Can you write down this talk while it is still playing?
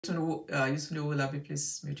Labi,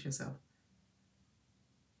 please mute yourself.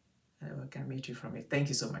 I can mute you from it. Thank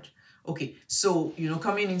you so much. Okay, so,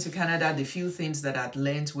 coming into Canada, the few things that I'd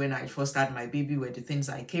learned when I first had my baby were the things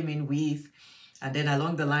I came in with. And then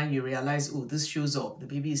along the line, you realize, oh, this shows up. The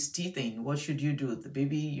baby is teething. What should you do? The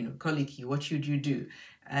baby, colicky. What should you do?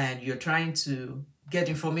 And you're trying to get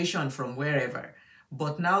information from wherever.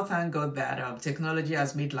 But now, thank God that technology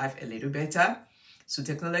has made life a little better. So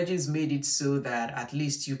technology has made it so that at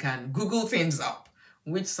least you can Google things up,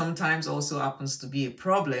 which sometimes also happens to be a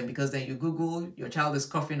problem, because then you Google, your child is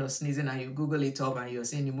coughing or sneezing, and you Google it up and you're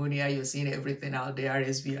seeing pneumonia, you're seeing everything out there,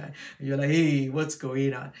 RSV, and you're like, hey, what's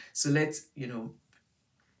going on? So let's,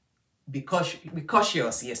 be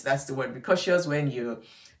cautious. Yes, that's the word. Be cautious when you're,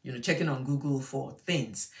 checking on Google for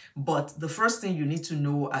things. But the first thing you need to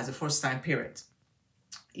know as a first-time parent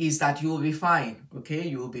is that you will be fine, okay?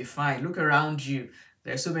 You will be fine. Look around you.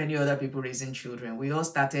 There are so many other people raising children. We all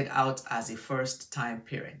started out as a first-time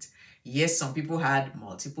parent. Yes, some people had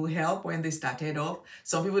multiple help when they started off.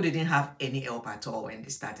 Some people didn't have any help at all when they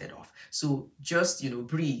started off. So just,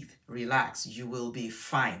 breathe, relax. You will be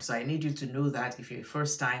fine. So I need you to know that if you're a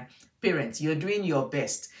first-time parent, you're doing your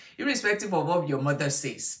best, irrespective of what your mother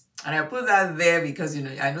says. And I put that there because,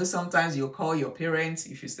 I know sometimes you'll call your parents,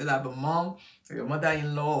 if you still have a mom, or your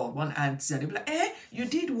mother-in-law, or one auntie, and they'll be like, you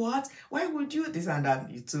did what? Why would you? This and that.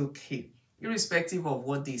 It's okay. Irrespective of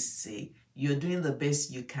what they say, you're doing the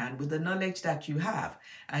best you can with the knowledge that you have.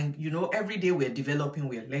 And, every day we're developing,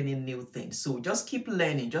 we're learning new things. So just keep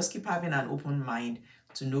learning, just keep having an open mind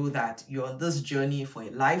to know that you're on this journey for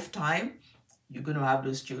a lifetime. You're going to have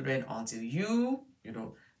those children until you,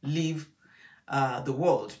 leave the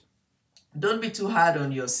world. Don't be too hard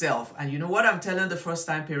on yourself. And what I'm telling the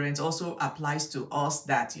first-time parents also applies to us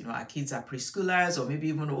that, our kids are preschoolers or maybe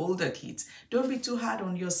even older kids. Don't be too hard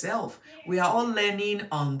on yourself. We are all learning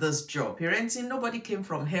on this job. Parenting, nobody came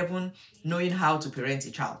from heaven knowing how to parent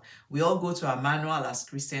a child. We all go to our manual as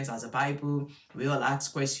Christians, as a Bible. We all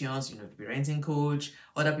ask questions, the parenting coach,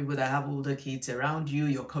 other people that have older kids around you,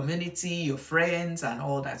 your community, your friends, and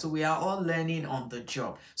all that. So we are all learning on the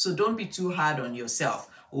job. So don't be too hard on yourself.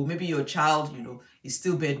 Or maybe your child, is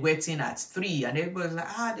still bedwetting at 3 and everybody's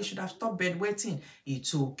like, they should have stopped bedwetting.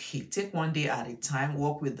 It's okay. Take one day at a time,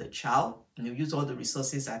 work with the child, use all the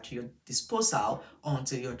resources at your disposal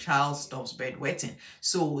until your child stops bedwetting.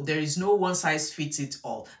 So there is no one size fits it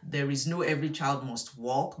all. There is no every child must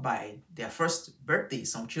walk by their first birthday.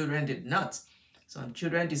 Some children did not. Some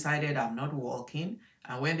children decided, I'm not walking.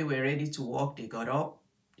 And when they were ready to walk, they got up.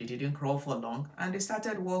 They didn't crawl for long and they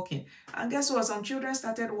started walking. And guess what? Some children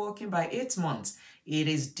started walking by 8 months. It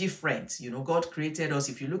is different. God created us.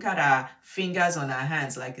 If you look at our fingers on our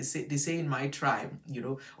hands, like they say in my tribe,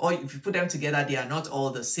 or if you put them together, they are not all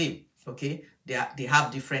the same. Okay? They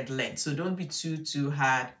have different lengths. So don't be too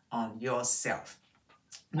hard on yourself.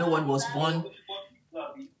 No one was born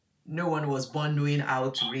knowing how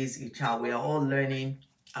to raise a child. We are all learning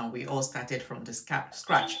and we all started from the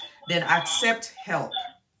scratch. Then accept help.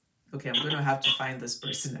 Okay, I'm going to have to find this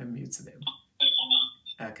person and mute them.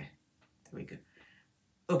 Okay, there we go.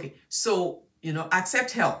 Okay, so,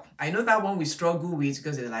 accept help. I know that one we struggle with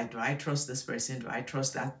because they're like, do I trust this person? Do I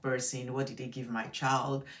trust that person? What did they give my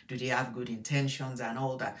child? Do they have good intentions and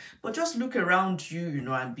all that? But just look around you,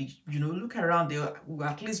 and be, look around. There will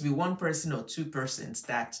at least be one person or two persons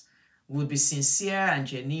that would be sincere and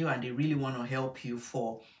genuine and they really want to help you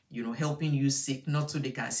for helping you seek, not so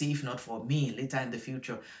they can say, if not for me later in the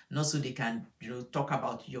future, not so they can, talk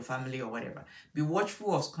about your family or whatever. Be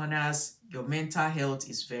watchful of corners. Your mental health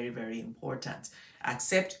is very, very important.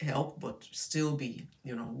 Accept help, but still be,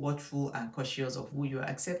 watchful and cautious of who you're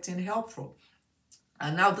accepting help from.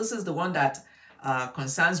 And now this is the one that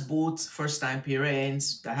concerns both first-time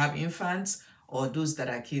parents that have infants or those that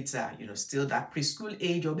are kids are, still that preschool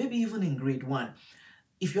age or maybe even in grade 1.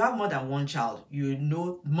 If you have more than one child,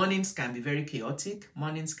 mornings can be very chaotic.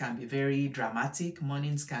 Mornings can be very dramatic.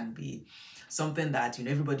 Mornings can be something that,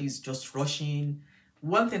 everybody's just rushing.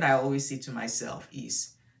 One thing I always say to myself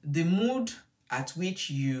is the mood at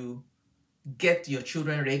which you get your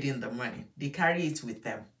children ready in the morning, they carry it with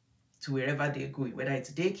them to wherever they go, whether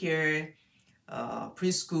it's daycare,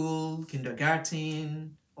 preschool,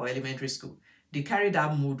 kindergarten, or elementary school. They carry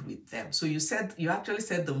that mood with them. So you actually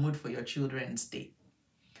set the mood for your children's day.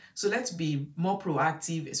 So let's be more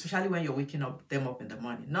proactive, especially when you're waking them up in the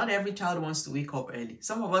morning. Not every child wants to wake up early.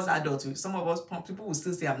 Some of us adults, some of us people will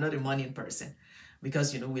still say, I'm not a morning person.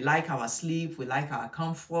 because, we like our sleep, we like our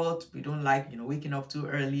comfort, we don't like, waking up too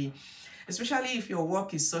early, especially if your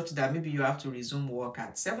work is such that maybe you have to resume work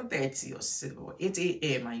at 7:30 or 8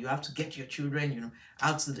 a.m. and you have to get your children,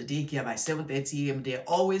 out to the daycare by 7:30 a.m. They're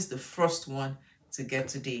always the first one to get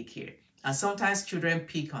to daycare. And sometimes children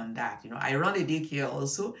pick on that. I run a daycare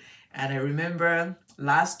also, and I remember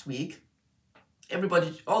last week,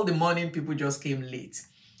 all the morning people just came late.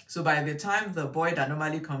 So by the time the boy that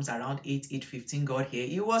normally comes around 8:15 got here,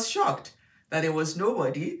 he was shocked that there was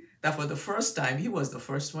nobody, that for the first time, he was the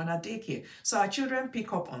first one at daycare. So our children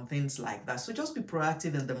pick up on things like that. So just be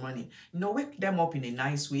proactive in the morning. Wake them up in a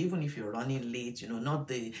nice way, even if you're running late, not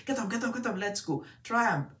the, get up, let's go.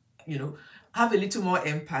 Try and, have a little more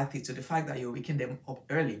empathy to the fact that you're waking them up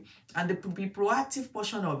early. And the proactive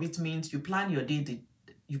portion of it means you plan your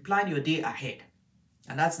day ahead.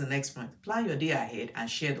 And that's the next point. Plan your day ahead and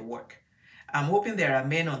share the work. I'm hoping there are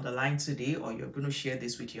men on the line today, or you're going to share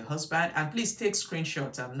this with your husband. And please take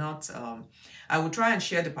screenshots. I will try and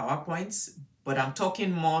share the PowerPoints, but I'm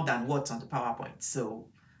talking more than what's on the PowerPoint. So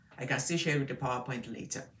I can still share with the PowerPoint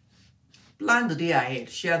later. Plan the day ahead,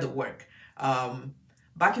 share the work.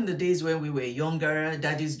 Back in the days when we were younger,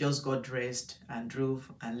 daddies just got dressed and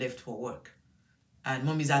drove and left for work. And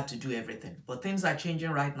mommies had to do everything. But things are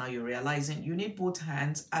changing right now. You're realizing you need both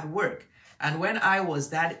hands at work. And when I was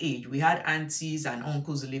that age, we had aunties and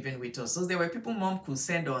uncles living with us. So there were people mom could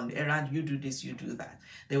send on errand, you do this, you do that.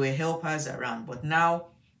 There were helpers around. But now,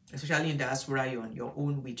 especially in diaspora, you're on your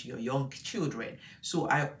own with your young children. So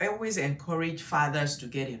I always encourage fathers to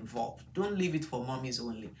get involved. Don't leave it for mommies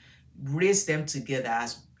only. Raise them together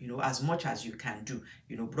as much as you can do.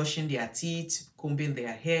 Brushing their teeth, combing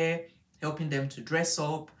their hair, helping them to dress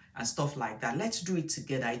up and stuff like that. Let's do it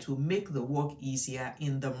together. It will make the work easier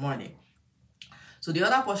in the morning. So the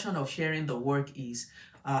other portion of sharing the work is,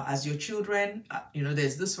 as your children,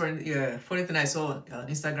 there's this funny thing I saw on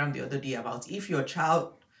Instagram the other day about if your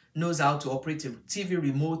child knows how to operate a TV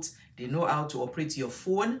remote, they know how to operate your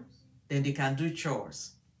phone, then they can do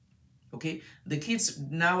chores. Okay, the kids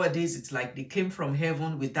nowadays, it's like they came from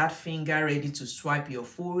heaven with that finger ready to swipe your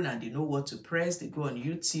phone, and they know what to press. They go on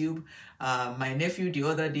YouTube. My nephew the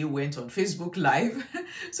other day went on Facebook Live.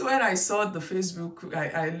 So when I saw the Facebook,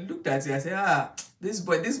 I looked at it. I said,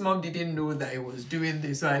 this mom didn't know that I was doing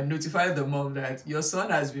this. So I notified the mom that your son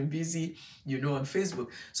has been busy, on Facebook.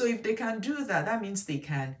 So if they can do that, that means they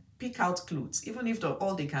can pick out clothes, even if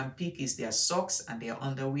all they can pick is their socks and their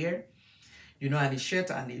underwear, and a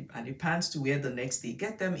shirt and a pants to wear the next day.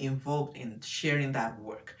 Get them involved in sharing that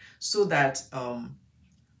work so that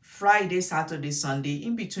Friday, Saturday, Sunday,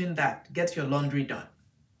 in between that, get your laundry done.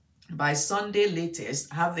 By Sunday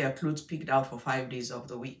latest, have their clothes picked out for 5 days of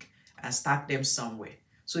the week and stack them somewhere.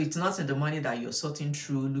 So it's not in the morning that you're sorting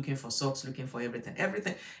through, looking for socks, looking for everything.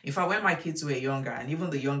 In fact, when my kids were younger, and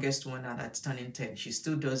even the youngest one now that's turning 10, she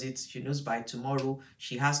still does it. She knows by tomorrow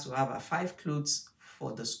she has to have her 5 clothes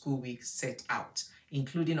for the school week set out,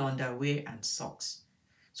 including underwear and socks.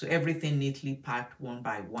 So everything neatly packed one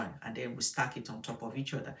by one, and then we stack it on top of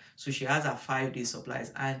each other. So she has her 5-day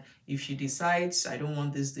supplies. And if she decides, I don't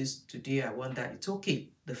want this today, I want that, it's okay.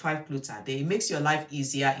 The 5 clothes are there. It makes your life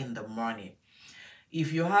easier in the morning.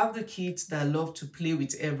 If you have the kids that love to play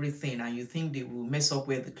with everything and you think they will mess up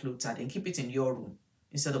where the clothes are, then keep it in your room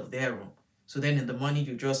instead of their room. So then in the morning,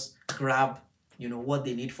 you just grab what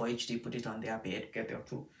they need for each day, put it on their bed, get them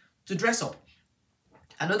to dress up.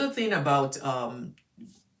 Another thing about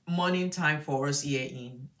morning time for us here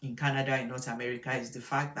in Canada, in North America, is the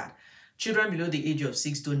fact that children below the age of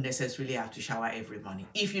 6 don't necessarily have to shower every morning.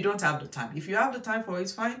 If you don't have the time. If you have the time for it,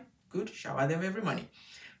 it's fine. Good, shower them every morning.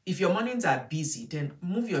 If your mornings are busy, then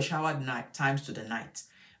move your shower times to the night.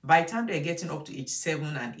 By the time they're getting up to age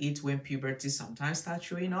 7 and 8, when puberty sometimes starts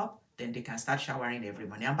showing up, then they can start showering every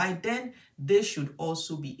morning. And by then, they should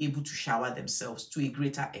also be able to shower themselves to a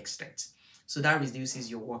greater extent. So that reduces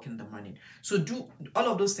your work in the morning. So do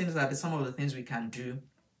all of those things are some of the things we can do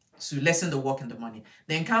to lessen the work in the morning.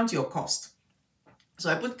 Then count your cost. So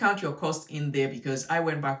I put count your cost in there because I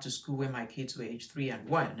went back to school when my kids were age 3 and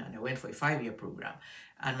 1, and I went for a 5-year program.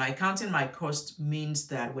 And counting my cost means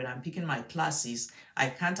that when I'm picking my classes, I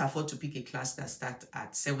can't afford to pick a class that starts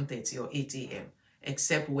at 7:30 or 8 a.m.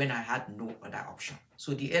 except when I had no other option.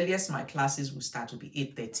 So the earliest my classes will start to be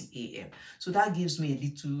 8:30 a.m. So that gives me a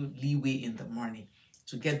little leeway in the morning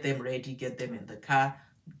to get them ready, get them in the car.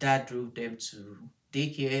 Dad drove them to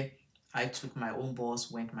daycare. I took my own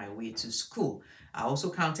bus, went my way to school. I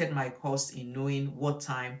also counted my cost in knowing what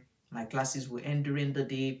time my classes will end during the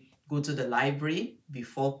day, go to the library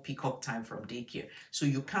before pick-up time from daycare. So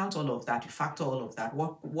you count all of that, you factor all of that.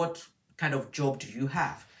 What kind of job do you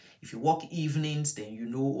have? If you work evenings, then you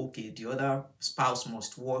know, okay, the other spouse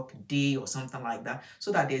must work day or something like that,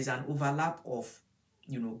 so that there's an overlap of,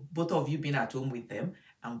 both of you being at home with them.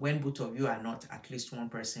 And when both of you are not, at least one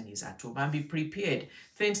person is at home. And be prepared.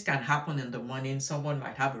 Things can happen in the morning. Someone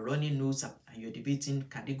might have a running nose and you're debating,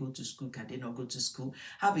 can they go to school? Can they not go to school?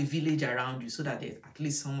 Have a village around you so that there's at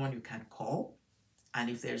least someone you can call. And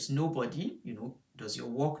if there's nobody, does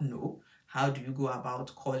your work know? How do you go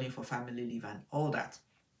about calling for family leave and all that?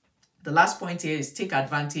 The last point here is take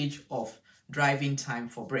advantage of driving time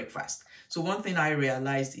for breakfast. So one thing I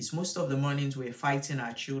realized is most of the mornings we're fighting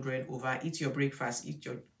our children over eat your breakfast.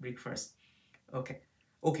 Okay.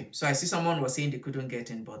 So I see someone was saying they couldn't get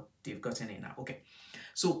in, but they've gotten in now. Okay.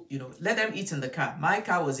 So, let them eat in the car. My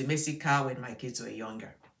car was a messy car when my kids were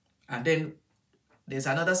younger. And then there's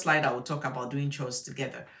another slide I will talk about doing chores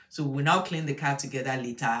together. So we now clean the car together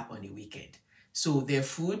later on a weekend. So their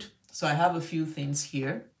food. So I have a few things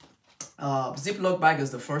here. Ziploc bag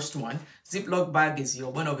is the first one. Ziploc bag is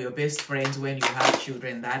one of your best friends when you have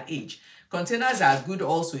children that age. Containers are good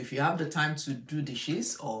also if you have the time to do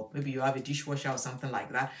dishes, or maybe you have a dishwasher or something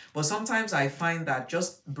like that. But sometimes I find that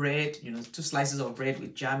just bread, 2 slices of bread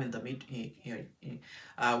with jam in the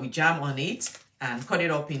with jam on it, and cut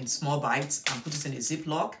it up in small bites and put it in a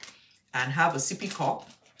Ziploc and have a sippy cup.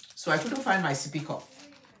 So I couldn't find my sippy cup.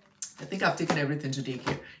 I think I've taken everything today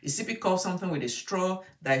here. A sippy cup, something with a straw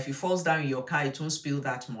that if it falls down in your car, it won't spill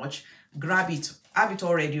that much. Grab it, have it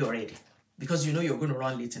already. Because you're going to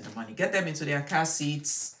run late in the morning. Get them into their car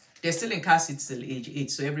seats. They're still in car seats till age 8,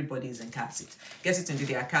 so everybody is in car seats. Get it into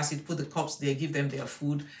their car seat, put the cups there, give them their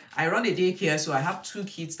food. I run a daycare, so I have 2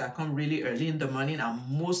 kids that come really early in the morning, and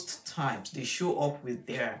most times they show up with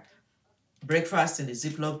their breakfast in the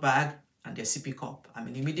Ziploc bag and their sippy cup.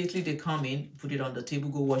 Immediately they come in, put it on the table,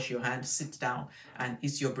 go wash your hands, sit down and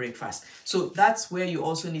eat your breakfast. So that's where you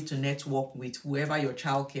also need to network with whoever your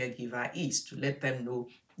child caregiver is, to let them know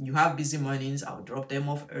you have busy mornings, I'll drop them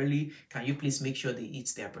off early. Can you please make sure they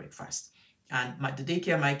eat their breakfast? And the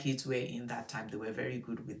daycare my kids were in that time, they were very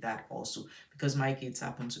good with that also, because my kids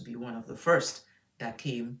happened to be one of the first that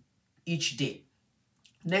came each day.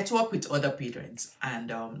 Network with other parents.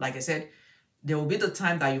 And like I said, there will be the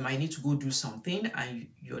time that you might need to go do something and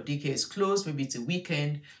your daycare is closed, maybe it's a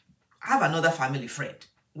weekend. Have another family friend,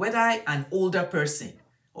 whether an older person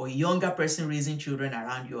or a younger person raising children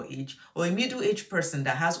around your age, or a middle-aged person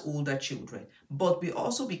that has older children. But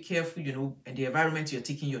also be careful, in the environment you're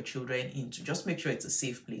taking your children into. Just make sure it's a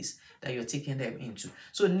safe place that you're taking them into.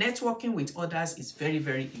 So networking with others is very,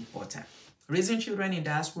 very important. Raising children in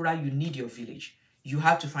diaspora, you need your village. You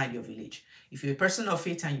have to find your village. If you're a person of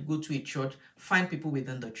faith and you go to a church, find people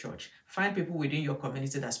within the church. Find people within your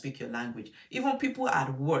community that speak your language. Even people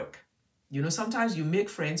at work. Sometimes you make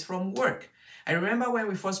friends from work. I remember when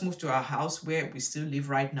we first moved to our house where we still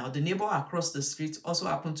live right now, the neighbor across the street also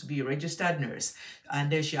happened to be a registered nurse.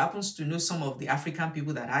 And then she happens to know some of the African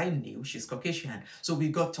people that I knew. She's Caucasian. So we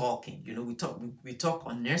got talking, we talk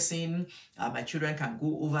on nursing. My children can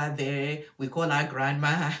go over there. We call her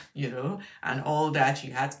grandma, and all that.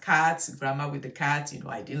 She had cats, grandma with the cat.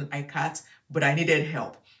 I didn't like cats, but I needed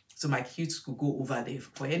help. So my kids could go over there.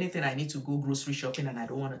 For anything I need to go grocery shopping and I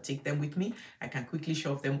don't want to take them with me, I can quickly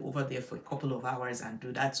shove them over there for a couple of hours and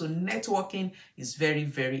do that. So networking is very,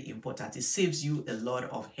 very important. It saves you a lot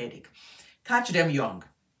of headache. Catch them young.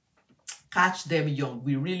 Catch them young.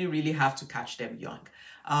 We really, really have to catch them young.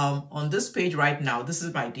 On this page right now, this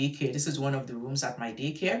is my daycare. This is one of the rooms at my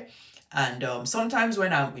daycare. And sometimes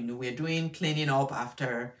when we're doing cleaning up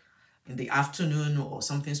after in the afternoon or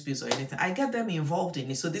something spills or anything, I get them involved in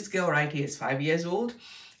it. So this girl right here is 5 years old.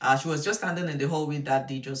 She was just standing in the hallway that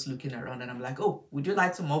day, just looking around, and I'm like, oh, would you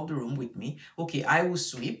like to mop the room with me? Okay, I will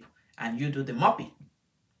sweep and you do the mopping.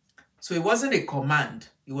 So it wasn't a command,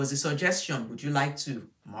 it was a suggestion. Would you like to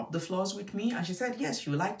mop the floors with me? And she said, yes, she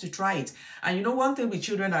would like to try it. And one thing with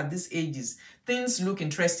children at this age is things look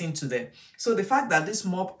interesting to them. So the fact that this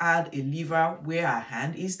mop had a lever where her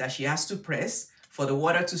hand is that she has to press for the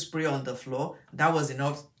water to spray on the floor, that was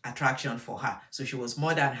enough attraction for her. So she was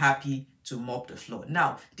more than happy to mop the floor.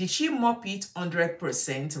 Now, did she mop it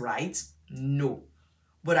 100% right? No.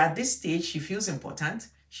 But at this stage, she feels important.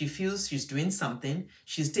 She feels she's doing something.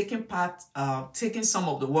 She's taking some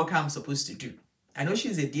of the work I'm supposed to do. I know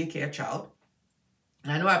she's a daycare child.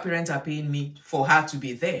 I know her parents are paying me for her to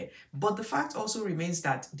be there. But the fact also remains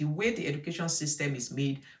that the way the education system is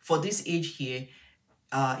made for this age here,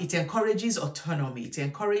 it encourages autonomy. It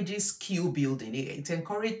encourages skill building. It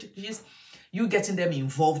encourages You getting them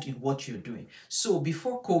involved in what you're doing. So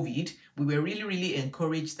before COVID, we were really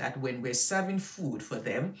encouraged that when we're serving food for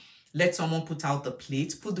them, let someone put out the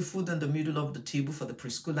plate, put the food in the middle of the table for the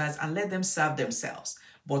preschoolers, and let them serve themselves.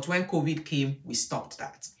 But when COVID came, we stopped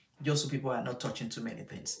that, just so people are not touching too many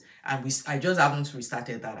things. And I just haven't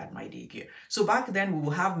restarted that at my daycare. So back then, we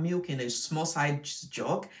will have milk in a small size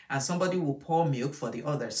jug, and somebody will pour milk for the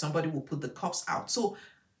others. Somebody will put the cups out. So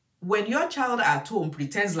when your child at home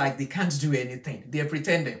pretends like they can't do anything, they're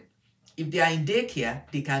pretending. If they are in daycare,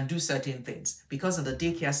 they can do certain things. Because in the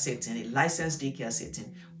daycare setting, a licensed daycare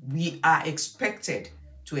setting, we are expected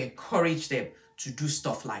to encourage them to do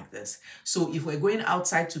stuff like this. So if we're going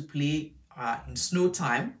outside to play in snow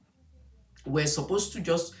time, we're supposed to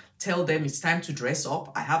just tell them it's time to dress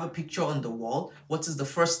up. I have a picture on the wall. What is the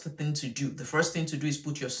first thing to do? The first thing to do is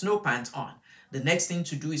put your snow pants on. The next thing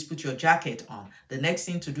to do is put your jacket on. The next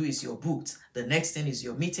thing to do is your boots. The next thing is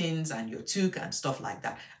your mittens and your toque and stuff like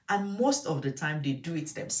that. And most of the time, they do it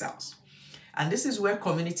themselves. And this is where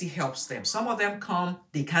community helps them. Some of them come,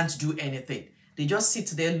 they can't do anything. They just sit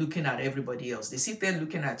there looking at everybody else. They sit there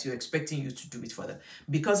looking at you, expecting you to do it for them.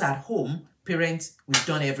 Because at home, parents, we've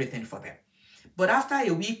done everything for them. But after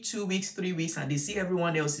a week, 2 weeks, 3 weeks, and they see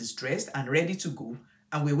everyone else is dressed and ready to go,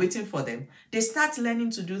 and we're waiting for them, they start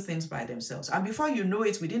learning to do things by themselves. And before you know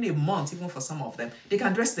it, within a month, even for some of them, they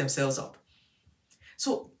can dress themselves up.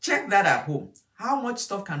 So check that at home. How much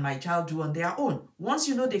stuff can my child do on their own? Once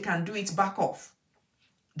you know they can do it, back off.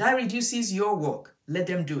 That reduces your work. Let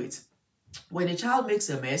them do it. When a child makes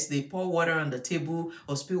a mess, they pour water on the table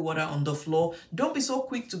or spill water on the floor, don't be so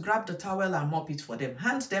quick to grab the towel and mop it for them.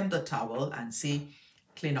 Hand them the towel and say,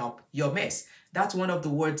 clean up your mess. That's one of the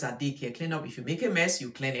words at daycare, clean up. If you make a mess, you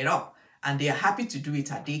clean it up. And they are happy to do it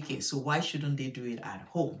at daycare. So why shouldn't they do it at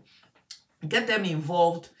home? Get them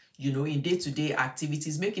involved, in day-to-day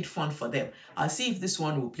activities. Make it fun for them. I'll see if this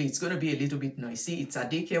one will play. It's going to be a little bit noisy. It's at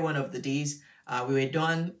daycare one of the days. We were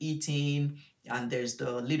done eating, and there's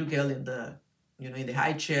the little girl in the, in the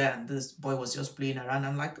high chair, and this boy was just playing around.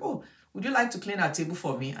 I'm like, oh, would you like to clean our table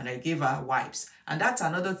for me? And I gave her wipes. And that's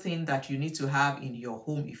another thing that you need to have in your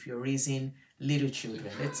home if you're raising little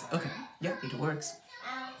children. Okay. Yeah, it works.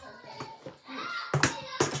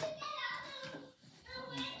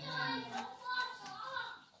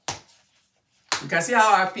 You can see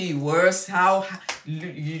how happy he was, how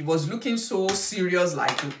he was looking so serious,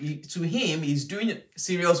 like to him, he's doing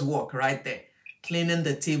serious work right there, cleaning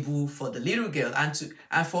the table for the little girl.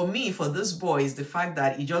 And for me, for this boy, is the fact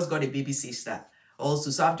that he just got a baby sister also.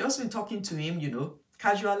 So I've just been talking to him,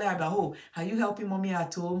 casually about, oh, are you helping mommy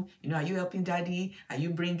at home? Are you helping daddy? Are you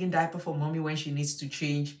bringing diaper for mommy when she needs to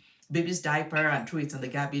change baby's diaper and throw it in the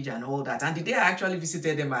garbage and all that? And the day I actually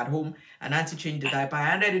visited them at home and had to change the diaper, I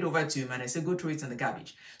handed it over to him and I said, go throw it in the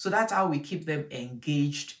garbage. So that's how we keep them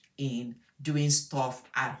engaged in doing stuff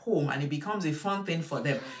at home, and it becomes a fun thing for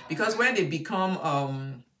them. Because when they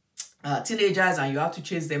become teenagers and you have to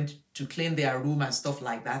chase them to clean their room and stuff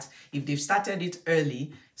like that, if they've started it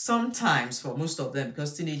early, sometimes for most of them,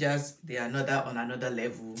 because teenagers, they are on another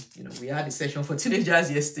level. We had a session for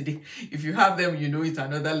teenagers yesterday. If you have them, it's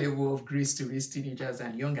another level of grace to raise teenagers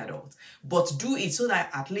and young adults. But do it so that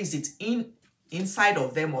at least it's inside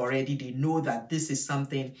of them already. They know that this is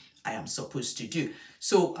something I am supposed to do.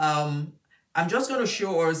 So I'm just going to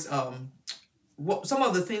show us some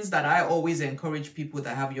of the things that I always encourage people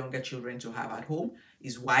that have younger children to have at home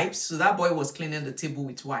is wipes. So that boy was cleaning the table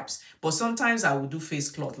with wipes. But sometimes I would do face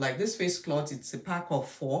cloth. Like this face cloth, it's a pack of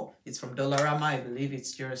 4. It's from Dollarama. I believe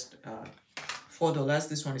it's just $4.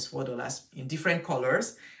 This one is $4 in different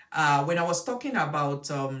colors. When I was talking about,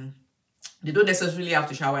 they don't necessarily have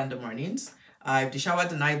to shower in the mornings. If they shower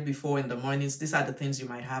the night before in the mornings, these are the things you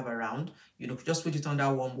might have around. Just put it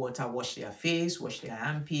under warm water, wash their face, wash their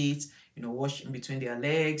armpits, wash in between their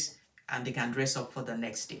legs, and they can dress up for the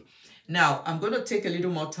next day. Now, I'm going to take a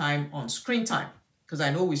little more time on screen time, because I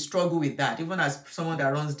know we struggle with that. Even as someone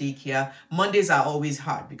that runs daycare, Mondays are always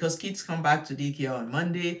hard because kids come back to daycare on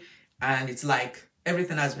Monday, and it's like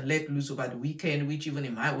everything has been let loose over the weekend, which even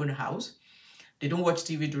in my own house, they don't watch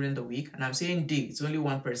TV during the week. And I'm saying they, it's only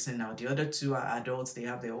one person now. The other 2 are adults. They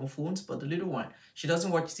have their own phones. But the little one, she doesn't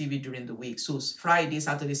watch TV during the week. So Friday,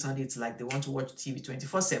 Saturday, Sunday, it's like they want to watch TV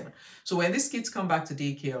 24/7. So when these kids come back to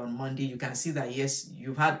daycare on Monday, you can see that, yes,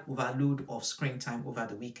 you've had overload of screen time over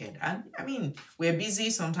the weekend. And I mean, we're busy.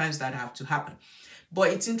 Sometimes that have to happen. But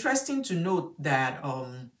it's interesting to note that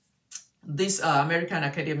this American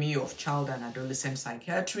Academy of Child and Adolescent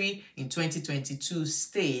Psychiatry in 2022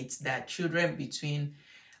 states that children between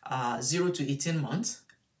 0 to 18 months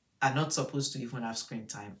are not supposed to even have screen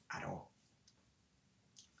time at all.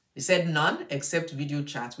 He said none except video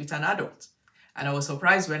chat with an adult. And I was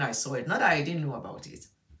surprised when I saw it. Not that I didn't know about it.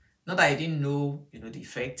 Not that I didn't know, the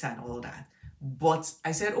effect and all that. But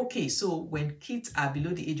I said, okay, so when kids are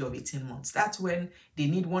below the age of 18 months, that's when they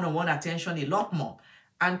need one-on-one attention a lot more.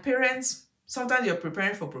 And parents, sometimes you're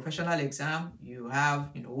preparing for professional exam, you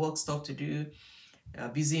have, work stuff to do,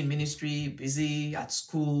 busy in ministry, busy at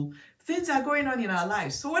school. Things are going on in our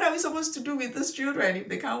lives. So what are we supposed to do with these children if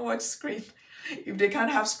they can't watch screen, if they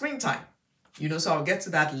can't have screen time? So I'll get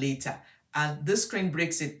to that later. And this screen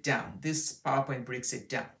breaks it down. This PowerPoint breaks it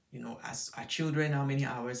down, as our children, how many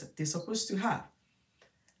hours they're supposed to have.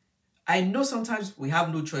 I know sometimes we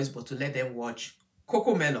have no choice but to let them watch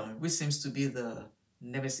CoComelon, which seems to be the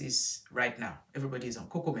nemesis right now. Everybody is on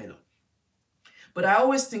CoComelon. But I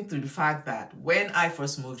always think through the fact that when I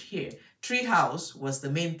first moved here, Treehouse was the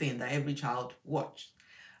main thing that every child watched.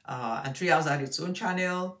 And Treehouse had its own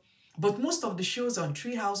channel. But most of the shows on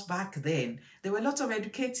Treehouse back then, there were lots of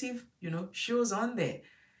educative, shows on there.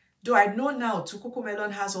 Though I know now too,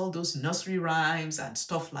 CoComelon has all those nursery rhymes and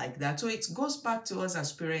stuff like that. So it goes back to us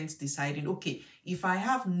as parents deciding, okay, if I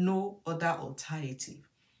have no other alternative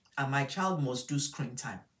and my child must do screen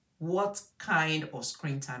time, what kind of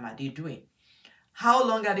screen time are they doing? How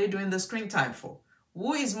long are they doing the screen time for?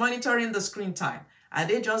 Who is monitoring the screen time? Are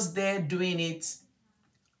they just there doing it?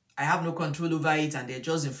 I have no control over it and they're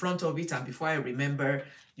just in front of it, and before I remember,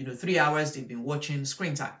 3 hours they've been watching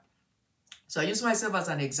screen time. So I use myself as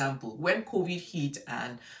an example. When COVID hit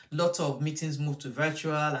and lots of meetings moved to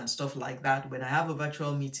virtual and stuff like that, when I have a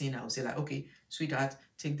virtual meeting, I will say like, okay, sweetheart,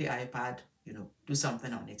 take the iPad, do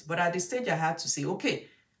something on it. But at the stage I had to say, okay,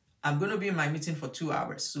 I'm going to be in my meeting for 2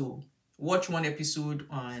 hours. So watch one episode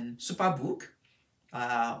on Superbook.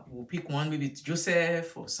 We'll pick one, maybe it's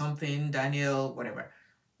Joseph or something, Daniel, whatever.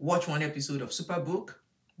 Watch one episode of Superbook.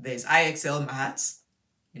 There's IXL maths,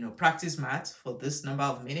 practice maths for this number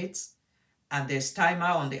of minutes. And there's timer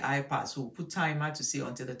on the iPad. So we'll put timer to see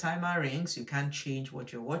until the timer rings. You can't change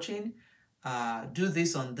what you're watching. Do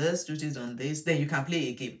this on this, do this on this. Then you can play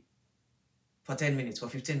a game for 10 minutes, for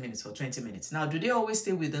 15 minutes, for 20 minutes. Now, do they always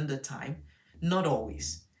stay within the time? Not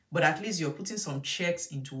always. But at least you're putting some checks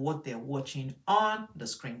into what they're watching on the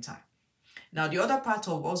screen time. Now, the other part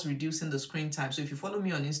of us reducing the screen time. So if you follow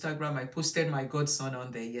me on Instagram, I posted my godson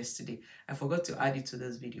on there yesterday. I forgot to add it to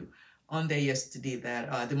this video. On there yesterday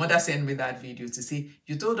that the mother sent me that video to say,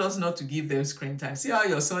 you told us not to give them screen time. See how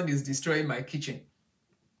your son is destroying my kitchen.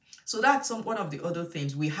 So that's one of the other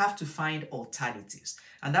things. We have to find alternatives.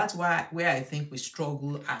 And that's where I think we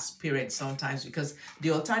struggle as parents sometimes, because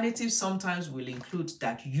the alternatives sometimes will include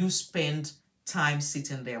that you spend time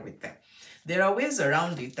sitting there with them. There are ways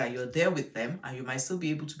around it that you're there with them and you might still be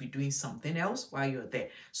able to be doing something else while you're there.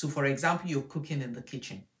 So for example, you're cooking in the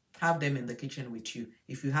kitchen. Have them in the kitchen with you.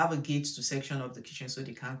 If you have a gate to section of the kitchen so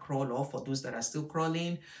they can't crawl off, for those that are still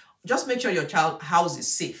crawling, just make sure your child house is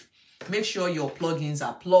safe. Make sure your plugins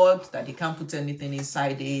are plugged, that they can't put anything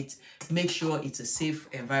inside it. Make sure it's a safe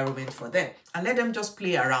environment for them. And let them just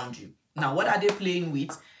play around you. Now, what are they playing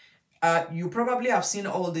with? You probably have seen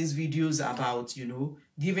all these videos about,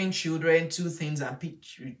 giving children two things and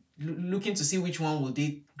looking to see which one will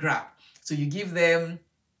they grab. So you give them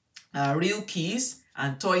real keys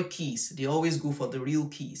and toy keys. They always go for the real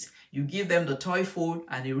keys. You give them the toy phone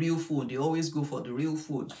and a real phone. They always go for the real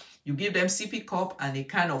phone. You give them sippy cup and a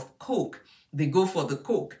kind of Coke. They go for the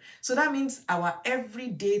Coke. So that means our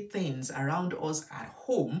everyday things around us at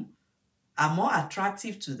home are more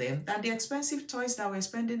attractive to them than the expensive toys that we're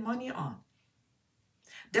spending money on.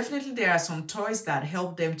 Definitely, there are some toys that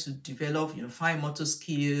help them to develop, fine motor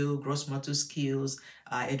skill, gross motor skills,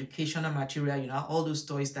 educational material, all those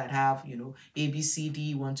toys that have, A, B, C,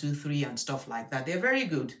 D, 1, 2, 3, and stuff like that. They're very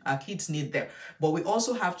good. Our kids need them. But we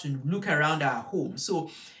also have to look around our home. So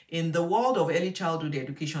in the world of early childhood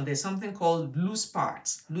education, there's something called loose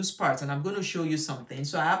parts, and I'm going to show you something.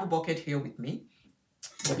 So I have a bucket here with me.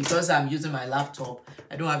 But because I'm using my laptop,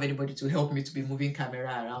 I don't have anybody to help me to be moving camera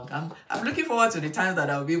around. I'm looking forward to the time that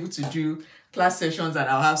I'll be able to do class sessions and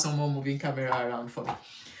I'll have someone moving camera around for me.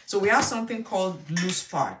 So we have something called loose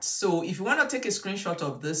parts. So if you want to take a screenshot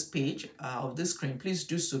of this page, of this screen, please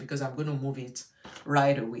do so, because I'm going to move it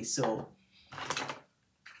right away. So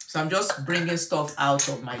I'm just bringing stuff out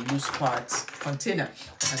of my loose parts container,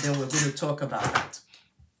 and then we're going to talk about that.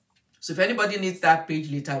 So if anybody needs that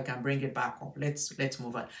page later, I can bring it back up. Let's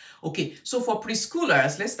move on. Okay, so for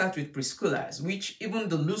preschoolers, let's start with preschoolers, which even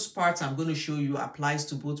the loose parts I'm going to show you applies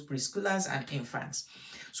to both preschoolers and infants.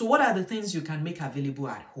 So what are the things you can make available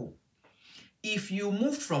at home? If you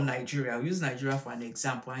moved from Nigeria, I'll use Nigeria for an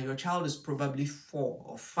example, and your child is probably 4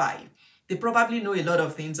 or 5, They probably know a lot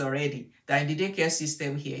of things already that in the daycare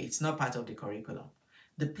system here, it's not part of the curriculum.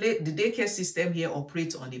 The daycare system here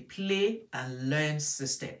operates on a play and learn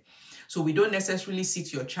system. So we don't necessarily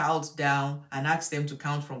sit your child down and ask them to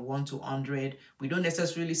count from 1 to 100. We don't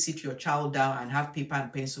necessarily sit your child down and have paper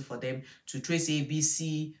and pencil for them to trace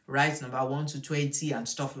ABC, write number 1 to 20 and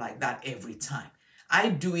stuff like that every time. I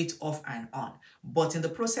do it off and on. But in the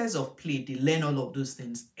process of play, they learn all of those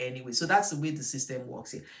things anyway. So that's the way the system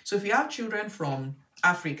works here. So if you have children from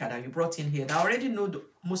Africa that you brought in here that already know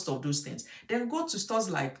most of those things, then go to stores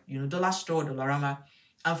like, Dollar Store, Dollarama,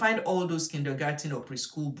 and find all those kindergarten or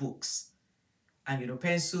preschool books and,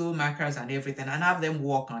 pencil, markers and everything, and have them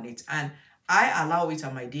work on it. And I allow it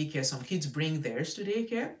at my daycare. Some kids bring theirs to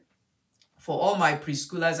daycare. For all my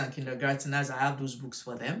preschoolers and kindergarteners, I have those books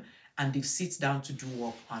for them, and they sit down to do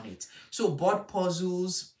work on it. So board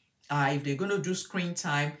puzzles, if they're going to do screen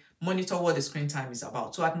time, monitor what the screen time is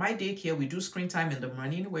about. So at my daycare, we do screen time in the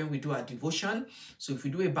morning when we do our devotion. So if we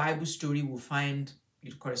do a Bible story, we'll find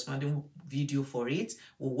the corresponding video for it.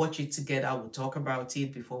 We'll watch it together. We'll talk about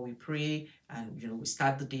it before we pray, and we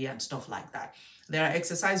start the day and stuff like that. There are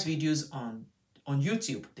exercise videos on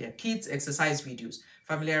YouTube. There are kids exercise videos.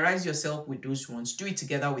 Familiarize yourself with those ones. Do it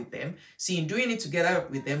together with them. See, in doing it together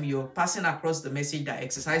with them, you're passing across the message that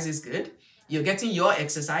exercise is good. You're getting your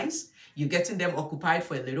exercise. You're getting them occupied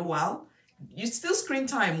for a little while. You still screen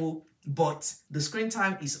time, but the screen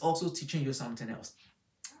time is also teaching you something else.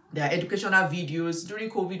 There are educational videos. During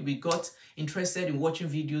COVID, we got interested in watching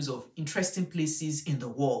videos of interesting places in the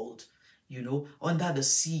world, under the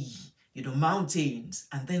sea, mountains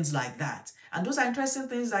and things like that. And those are interesting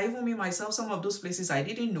things that even me, myself, some of those places I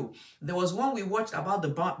didn't know. There was one we watched about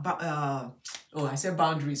the, I said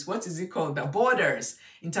boundaries. What is it called? The borders,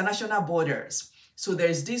 international borders. So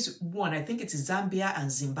there's this one, I think it is Zambia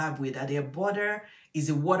and Zimbabwe, that their border is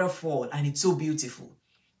a waterfall and it's so beautiful.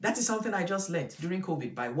 That is something I just learned during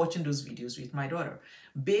COVID by watching those videos with my daughter.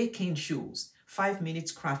 Baking shows,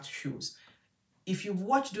 5-minute craft shows. If you've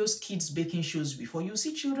watched those kids baking shows before, you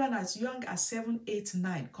see children as young as 7, 8,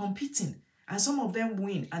 9 competing. And some of them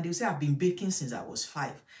win and they'll say, I've been baking since I was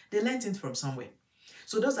 5. They learned it from somewhere.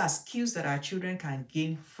 So those are skills that our children can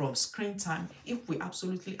gain from screen time if we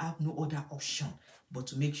absolutely have no other option but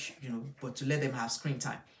to make sure, but to let them have screen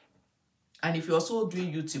time. And if you're also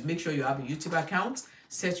doing YouTube, make sure you have a YouTube account.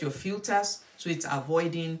 Set your filters so it's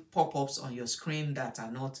avoiding pop-ups on your screen that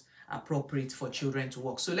are not appropriate for children to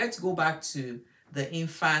work. So let's go back to the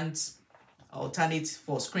infant alternate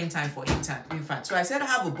for screen time for infant. So I said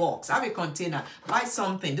have a box, have a container, buy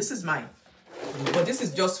something. This is mine, but this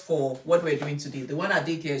is just for what we're doing today. The one at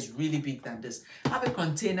daycare is really big than this. Have a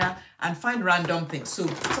container and find random things. So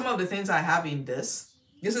some of the things I have in this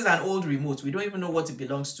is an old remote. We don't even know what it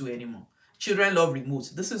belongs to anymore. Children love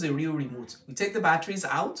remote. This is a real remote. We take the batteries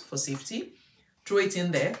out for safety, throw it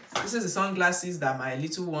in there. This is the sunglasses that my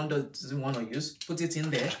little one doesn't want to use. Put it in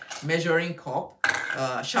there. Measuring cup,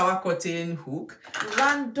 shower curtain hook,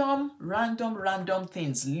 random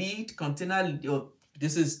things. Lead, container.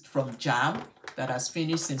 This is from Jam that has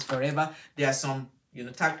finished since forever. There are some,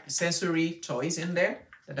 sensory toys in there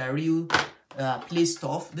that are real play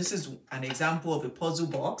stuff. This is an example of a puzzle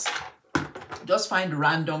box. Just find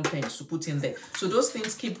random things to put in there. So those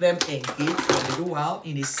things keep them engaged for a little while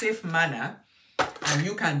in a safe manner, and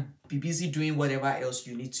you can be busy doing whatever else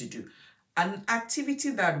you need to do. An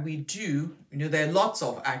activity that we do, there are lots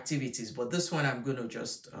of activities, but this one I'm going to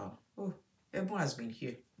just, everyone has been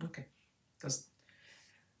here. Okay,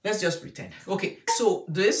 let's just pretend. Okay, so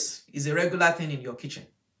this is a regular thing in your kitchen.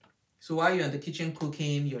 So while you're in the kitchen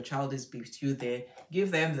cooking, your child is with you there,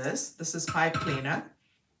 give them this. This is pipe cleaner.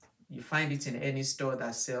 You find it in any store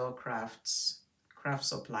that sell craft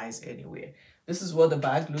supplies anywhere. This is what the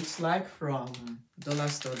bag looks like from Dollar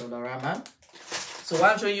Store, Dollarama. So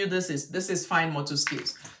what I'm showing you this is fine motor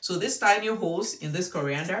skills. So these tiny holes in this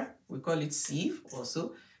coriander, we call it sieve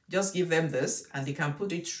also. Just give them this and they can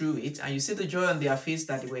put it through it. And you see the joy on their face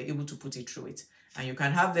that they were able to put it through it. And you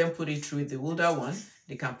can have them put it through it. The older one,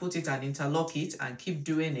 they can put it and interlock it and keep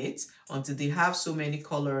doing it until they have so many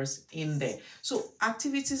colors in there. So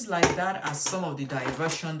activities like that are some of the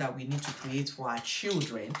diversion that we need to create for our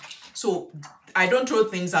children. So I don't throw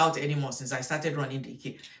things out anymore since I started running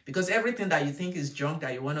daycare, because everything that you think is junk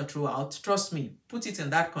that you want to throw out, trust me, put it in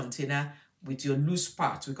that container with your loose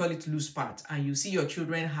part. We call it loose part. And you see your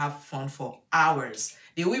children have fun for hours.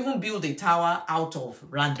 They will even build a tower out of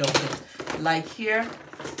random things. Like here,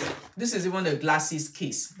 this is even the glasses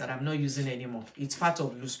case that I'm not using anymore. It's part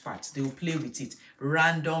of loose parts. They will play with it.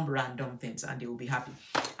 Random things, and they will be happy.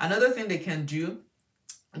 Another thing they can do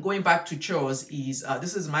going back to chores is,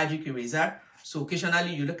 this is magic eraser. So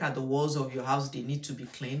occasionally you look at the walls of your house, they need to be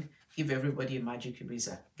cleaned. Give everybody a magic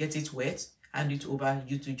eraser. Get it wet, hand it over,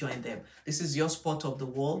 you to join them. This is your spot of the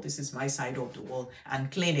wall. This is my side of the wall, and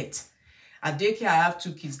clean it. At daycare, I have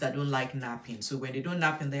 2 kids that don't like napping. So when they don't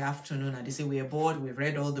nap in the afternoon and they say, we're bored, we've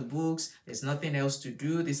read all the books, there's nothing else to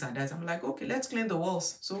do, this and that, I'm like, okay, let's clean the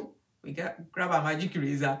walls. So we grab our magic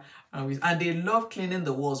eraser, and they love cleaning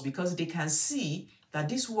the walls because they can see that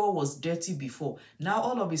this wall was dirty before. Now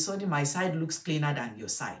all of a sudden my side looks cleaner than your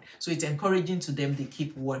side. So it's encouraging to them. They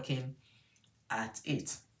keep working at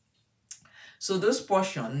it. So this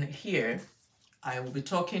portion here, I will be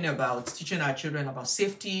talking about teaching our children about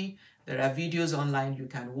safety. There are videos online you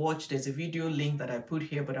can watch. There's a video link that I put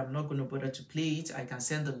here, but I'm not going to bother to play it. I can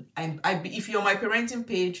send the, if you're on my parenting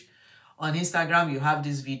page on Instagram, you have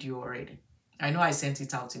this video already. I know I sent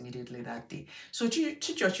it out immediately that day. So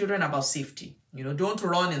teach your children about safety. You know, don't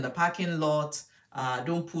run in the parking lot.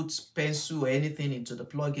 Don't put pencil or anything into the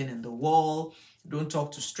plug-in in the wall. Don't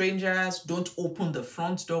talk to strangers. Don't open the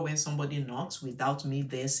front door when somebody knocks without me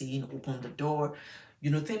there saying open the door.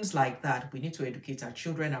 You know, things like that. We need to educate our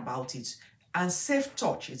children about it. And safe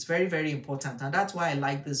touch, it's very, very important. And that's why I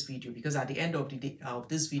like this video, because at the end of the day of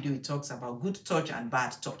this video, it talks about good touch and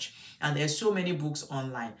bad touch. And there's so many books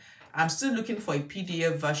online. I'm still looking for a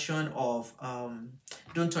PDF version of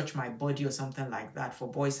Don't Touch My Body or something like that for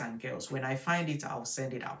boys and girls. When I find it, I'll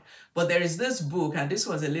send it out. But there is this book, and this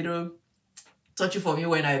was a little touchy for me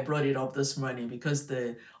when I brought it up this morning, because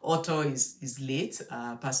the author is late,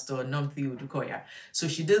 Pastor Nomthi Udukoya. So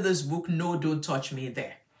she did this book, No, Don't Touch Me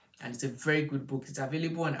There. And it's a very good book. It's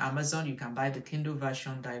available on Amazon. You can buy the Kindle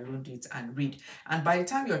version, download it, and read. And by the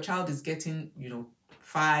time your child is getting, you know,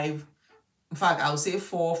 5, in fact, I would say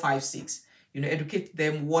 4, 5, 6, you know, educate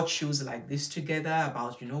them, watch shows like this together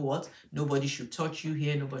about, you know what, nobody should touch you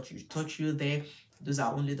here, nobody should touch you there. Those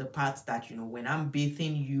are only the parts that, you know, when I'm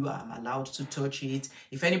bathing you, I'm allowed to touch it.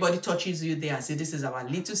 If anybody touches you there and say, this is our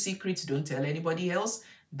little secret, don't tell anybody else,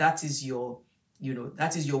 that is your, you know,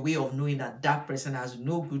 that is your way of knowing that that person has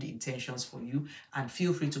no good intentions for you. And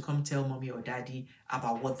feel free to come tell mommy or daddy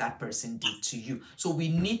about what that person did to you. So we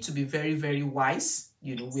need to be very, very wise.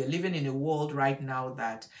 You know, we're living in a world right now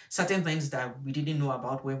that certain things that we didn't know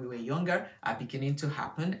about when we were younger are beginning to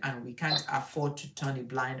happen, and we can't afford to turn a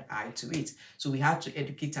blind eye to it. So we have to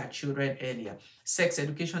educate our children earlier. Sex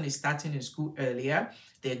education is starting in school earlier.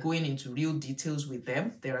 They're going into real details with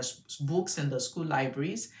them. There are books in the school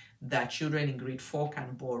libraries that children in grade 4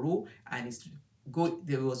 can borrow, and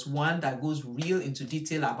there was one that goes real into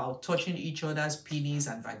detail about touching each other's penis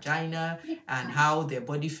and vagina and how their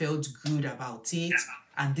body felt good about it.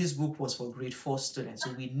 And this book was for grade 4 students.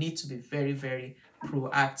 So we need to be very, very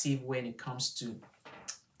proactive when it comes to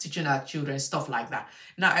teaching our children stuff like that.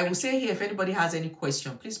 Now, I will say here, if anybody has any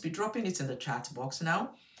question, please be dropping it in the chat box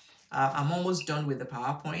now. I'm almost done with the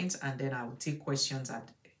PowerPoint, and then I will take questions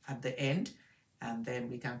at the end, and then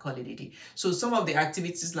we can call it a day. So some of the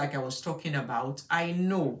activities like I was talking about, I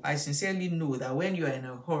sincerely know that when you're in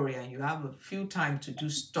a hurry and you have a few time to do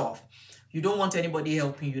stuff, you don't want anybody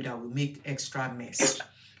helping you that will make extra mess.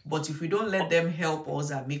 But if we don't let them help us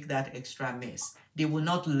and make that extra mess, they will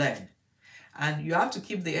not learn. And you have to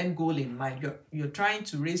keep the end goal in mind. You're trying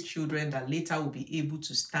to raise children that later will be able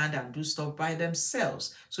to stand and do stuff by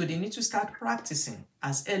themselves. So they need to start practicing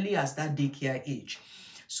as early as that daycare age.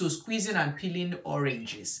 So squeezing and peeling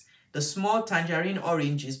oranges. The small tangerine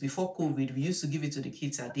oranges, before COVID, we used to give it to the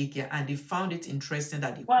kids at daycare, and they found it interesting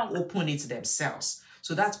that they could open it themselves.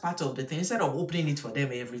 So that's part of the thing. Instead of opening it for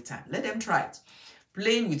them every time, let them try it.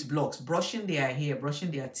 Playing with blocks, brushing their hair,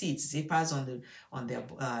 brushing their teeth, zippers on their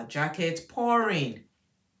jacket, pouring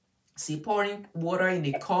water in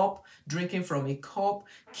a cup, drinking from a cup.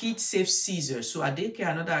 Kids save scissors. So at daycare,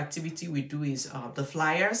 another activity we do is the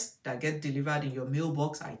flyers that get delivered in your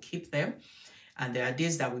mailbox. I keep them. And there are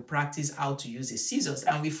days that we practice how to use the scissors.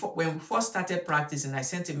 And when we first started practicing, I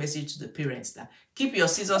sent a message to the parents that keep your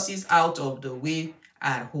scissors out of the way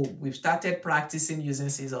at home. We've started practicing using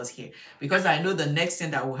scissors here, because I know the next thing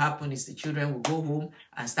that will happen is the children will go home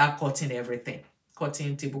and start cutting everything.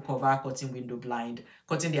 Cutting table cover, cutting window blind,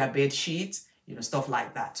 cutting their bed sheets, you know, stuff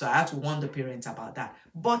like that. So I have to warn the parents about that.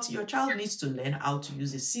 But your child needs to learn how to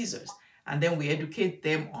use the scissors. And then we educate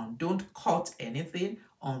them on don't cut anything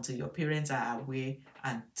until your parents are aware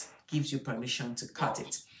and gives you permission to cut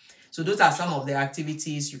it. So those are some of the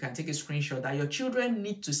activities you can take a screenshot that your children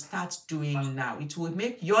need to start doing now. It will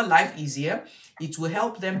make your life easier. It will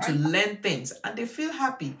help them to learn things, and they feel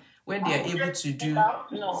happy when they are able to do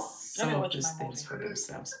some of those things for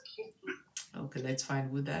themselves. Okay, let's find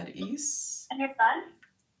who that is. And your son?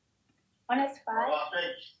 is 5.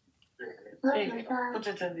 Put it in the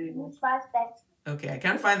 5 steps. Okay, I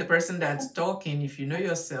can't find the person that's talking. If you know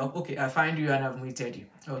yourself, okay, I find you and I've muted you.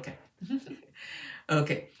 Okay.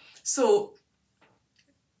 Okay. So,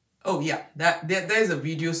 oh yeah, there's a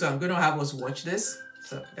video, so I'm going to have us watch this.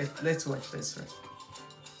 So let's watch this first.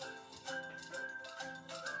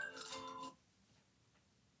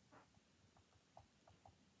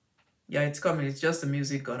 Yeah, it's coming. It's just the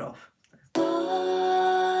music got off.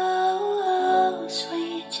 Oh,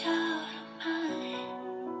 sweet child of mine.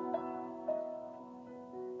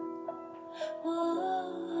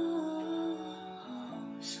 Oh,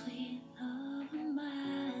 sweet love of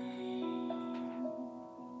mine.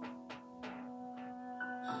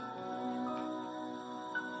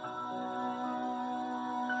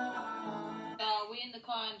 We in the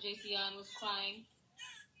car and JC was crying.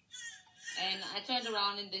 And I turned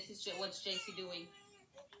around and this is what's JC doing.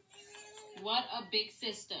 What a big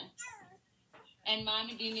sister. And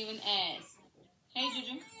mommy didn't even ask. Hey,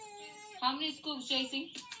 Juju. How many scoops,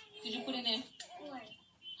 JC, did you put in there? 1.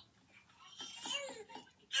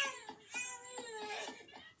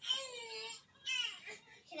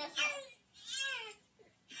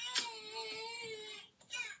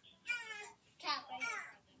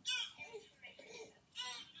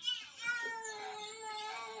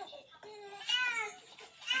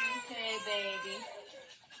 Okay, baby.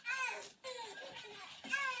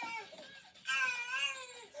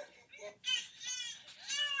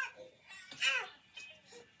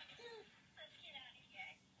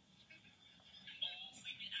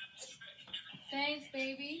 Thanks,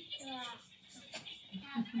 baby. Yeah.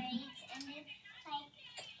 And then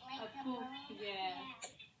like A poop, yeah.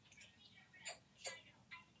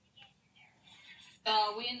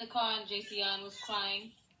 We in the car and JC was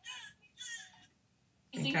crying.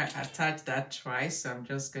 I think I attached that twice, so I'm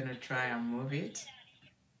just going to try and move it.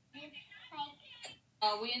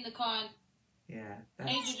 We in the car. Yeah,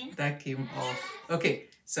 that came off. Okay,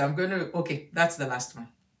 so I'm going to, okay, that's the last one.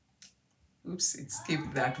 Oops, it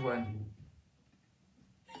skipped that one.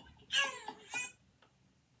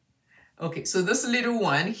 Okay, so this little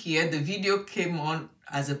one here, the video came on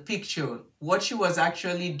as a picture. What she was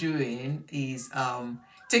actually doing is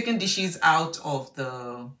taking dishes out of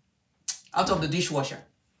the dishwasher.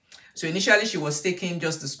 So initially she was taking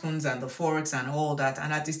just the spoons and the forks and all that,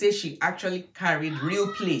 and at the stage she actually carried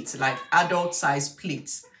real plates, like adult size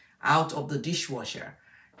plates, out of the dishwasher.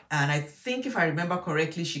 And I think if I remember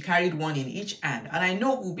correctly, she carried one in each hand. And I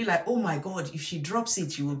know we'll be like, oh my God, if she drops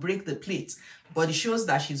it, she will break the plate. But it shows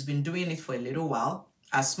that she's been doing it for a little while.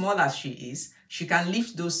 As small as she is, she can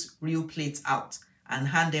lift those real plates out and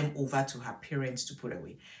hand them over to her parents to put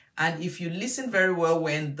away. And if you listen very well,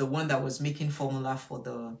 when the one that was making formula for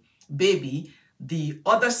the baby, the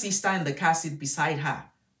other sister in the car seat beside her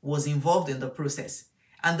was involved in the process.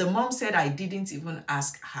 And the mom said, I didn't even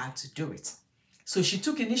ask her to do it. So she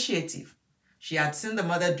took initiative. She had seen the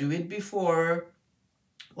mother do it before,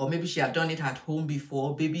 or maybe she had done it at home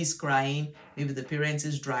before. Baby is crying, maybe the parent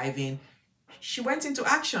is driving. She went into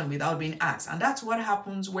action without being asked. And that's what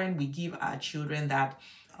happens when we give our children that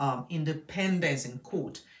independence, in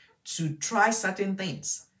quote, to try certain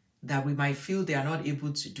things that we might feel they are not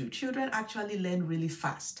able to do. Children actually learn really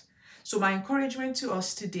fast. So my encouragement to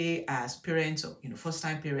us today as parents,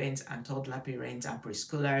 first-time parents and toddler parents and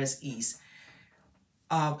preschoolers is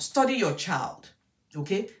study your child,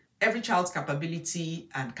 okay? Every child's capability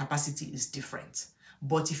and capacity is different.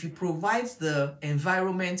 But if you provide the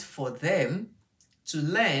environment for them to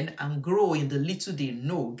learn and grow in the little they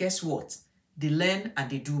know, guess what? They learn and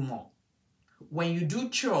they do more. When you do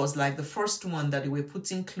chores like the first one that they were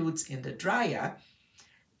putting clothes in the dryer,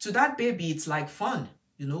 to that baby, it's like fun.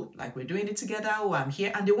 Like we're doing it together, oh, I'm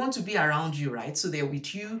here, and they want to be around you, right? So they're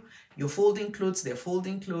with you, you're folding clothes, they're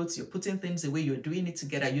folding clothes, you're putting things away, you're doing it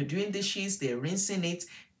together, you're doing dishes, they're rinsing it.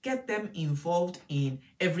 Get them involved in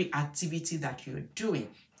every activity that you're doing.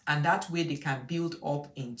 And that way they can build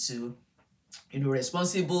up into,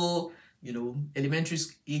 responsible, elementary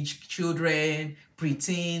age children,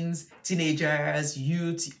 preteens, teenagers,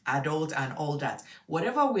 youth, adult, and all that.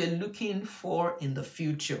 Whatever we're looking for in the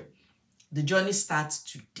future, the journey starts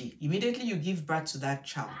today. Immediately you give birth to that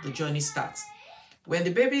child, the journey starts. When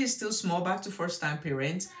the baby is still small, back to first-time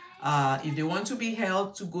parents, if they want to be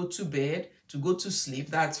held to go to bed, to go to sleep,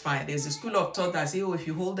 that's fine. There's a school of thought that say, oh, if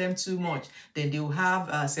you hold them too much, then they will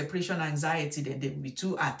have separation anxiety, then they will be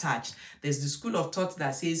too attached. There's the school of thought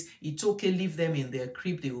that says, it's okay, leave them in their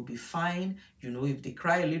crib, they will be fine. If they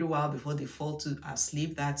cry a little while before they fall to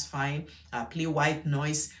sleep, that's fine. Play white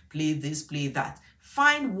noise, play this, play that.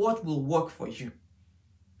 Find what will work for you.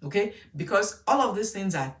 Okay, because all of these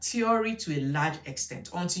things are theory to a large extent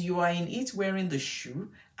until you are in it wearing the shoe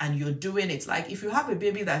and you're doing it. Like if you have a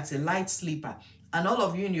baby that's a light sleeper and all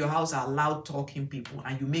of you in your house are loud talking people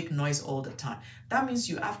and you make noise all the time, that means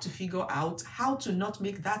you have to figure out how to not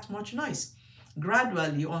make that much noise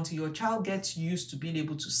gradually until your child gets used to being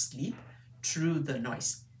able to sleep through the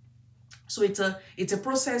noise. So it's a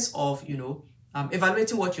process of,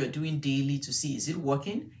 evaluating what you're doing daily to see, is it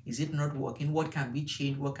working? Is it not working? What can we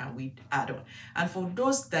change? What can we add on? And for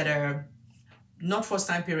those that are not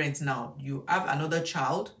first-time parents now, you have another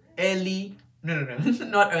child early, no,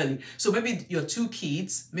 not early. So maybe your two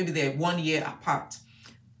kids, maybe they're 1 year apart.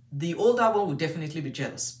 The older one will definitely be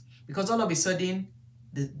jealous because all of a sudden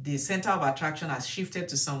the center of attraction has shifted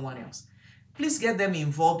to someone else. Please get them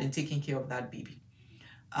involved in taking care of that baby.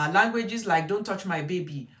 Languages like don't touch my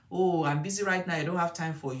baby, oh I'm busy right now, I don't have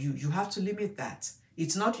time for you. You have to limit that.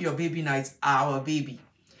 It's not your baby now, it's our baby.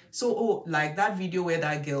 So like that video where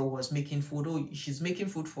that girl was making food, she's making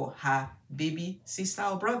food for her baby sister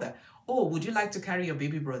or brother. Oh, would you like to carry your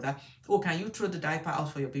baby brother? Oh, can you throw the diaper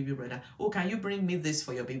out for your baby brother? Oh, can you bring me this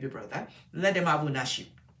for your baby brother? Let them have ownership.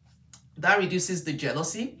 That reduces the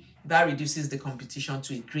jealousy, that reduces the competition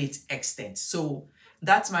to a great extent. So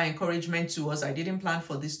that's my encouragement to us. I didn't plan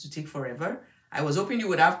for this to take forever. I was hoping you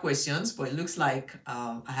would have questions, but it looks like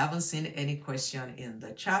I haven't seen any question in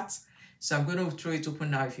the chat. So I'm going to throw it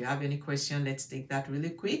open now. If you have any question, let's take that really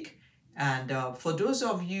quick. And for those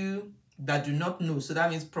of you that do not know, so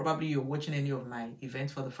that means probably you're watching any of my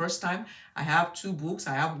events for the first time, I have 2 books.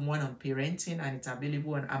 I have one on parenting and it's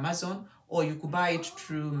available on Amazon, or you could buy it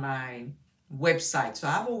through my website. So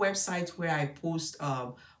I have a website where I post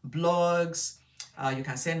blogs. You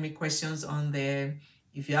can send me questions on there.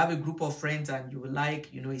 If you have a group of friends and you would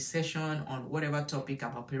like, a session on whatever topic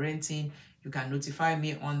about parenting, you can notify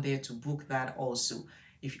me on there to book that also.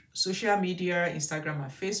 If social media, Instagram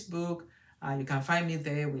and Facebook, you can find me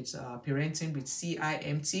there with Parenting with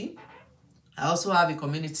CIMT. I also have a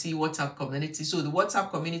community, WhatsApp community. So the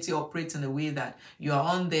WhatsApp community operates in a way that you are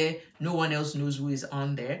on there, no one else knows who is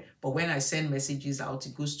on there. But when I send messages out,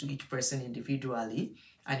 it goes to each person individually.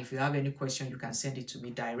 And if you have any question, you can send it to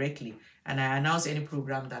me directly. And I announce any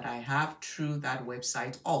program that I have through that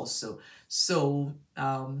website also. So,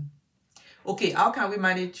 okay, how can we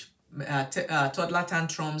manage toddler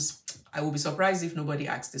tantrums? I will be surprised if nobody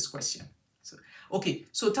asks this question. Okay,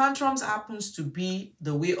 so tantrums happens to be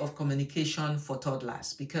the way of communication for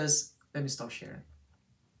toddlers because, let me stop sharing.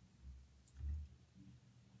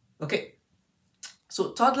 Okay,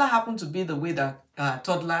 so toddler happen to be the way that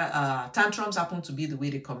tantrums happen to be the way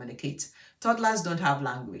they communicate. Toddlers don't have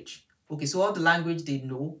language. Okay, so all the language they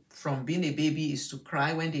know from being a baby is to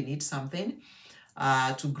cry when they need something,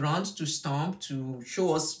 to grunt, to stomp, to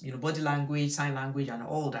show us, body language, sign language, and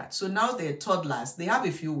all that. So now they're toddlers. They have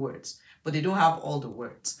a few words, but they don't have all the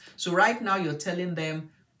words. So right now you're telling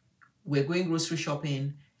them, we're going grocery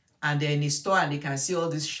shopping, and they're in a store and they can see all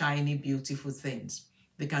these shiny, beautiful things.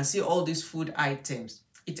 They can see all these food items.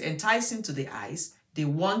 It's enticing to the eyes. They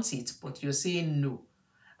want it, but you're saying no.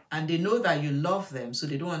 And they know that you love them, so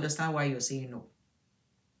they don't understand why you're saying no.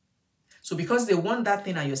 So because they want that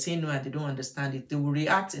thing and you're saying no and they don't understand it, they will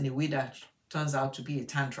react in a way that turns out to be a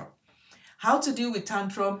tantrum. How to deal with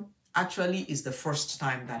tantrum actually is the first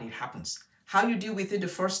time that it happens. How you deal with it the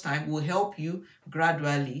first time will help you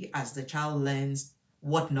gradually as the child learns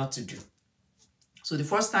what not to do. So the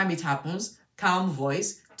first time it happens, calm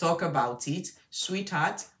voice, talk about it.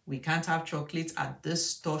 Sweetheart, we can't have chocolate at this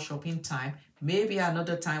store shopping time. Maybe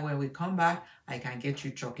another time when we come back, I can get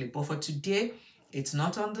you chocolate. But for today, it's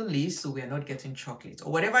not on the list, so we are not getting chocolate.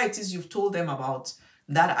 Or whatever it is you've told them about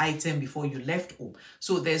that item before you left home.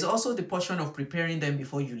 So there's also the portion of preparing them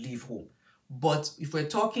before you leave home. But if we're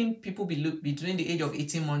talking people between the age of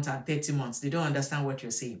 18 months and 30 months, they don't understand what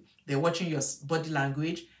you're saying. They're watching your body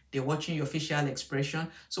language. They're watching your facial expression.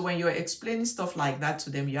 So when you're explaining stuff like that to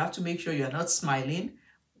them, you have to make sure you're not smiling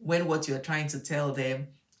when what you're trying to tell them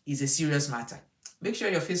is a serious matter. Make sure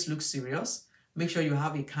your face looks serious. Make sure you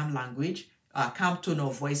have a calm language, a calm tone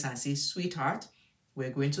of voice, and say, sweetheart, we're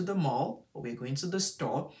going to the mall or we're going to the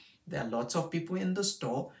store. There are lots of people in the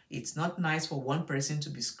store. It's not nice for one person to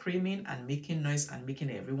be screaming and making noise and making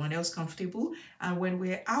everyone else comfortable. And when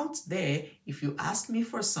we're out there, if you ask me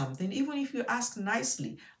for something, even if you ask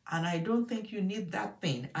nicely, and I don't think you need that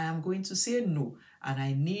thing, I am going to say no. And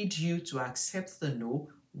I need you to accept the no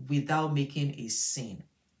without making a scene.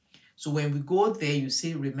 So when we go there, you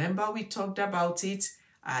say, remember we talked about it.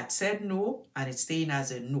 I had said no and it's staying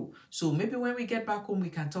as a no. So maybe when we get back home, we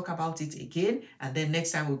can talk about it again. And then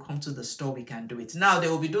next time we come to the store, we can do it. Now,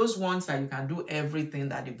 there will be those ones that you can do everything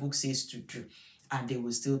that the book says to do, and they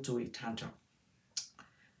will still throw a tantrum.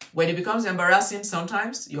 When it becomes embarrassing,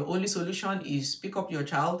 sometimes your only solution is pick up your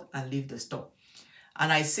child and leave the store.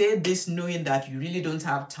 And I say this knowing that you really don't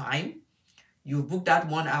have time. You booked that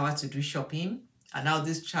 1 hour to do shopping, and now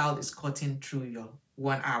this child is cutting through your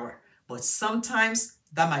 1 hour. But sometimes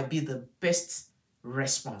that might be the best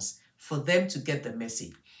response for them to get the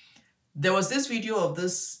message. There was this video of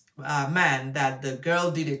this man that the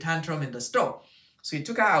girl did a tantrum in the store. So he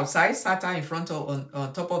took her outside, sat her in front of,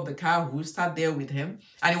 on top of the car, who sat there with him.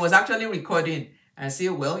 And he was actually recording and say,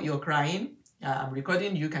 well, you're crying. I'm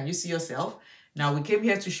recording you. Can you see yourself? Now, we came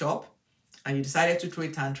here to shop and you decided to throw a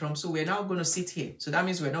tantrum. So we're now going to sit here. So that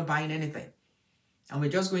means we're not buying anything. And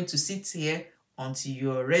we're just going to sit here until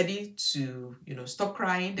you're ready to, stop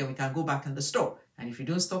crying. Then we can go back in the store. And if you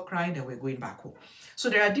don't stop crying, then we're going back home. So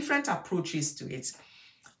there are different approaches to it.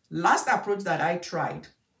 Last approach that I tried,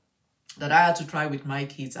 that I had to try with my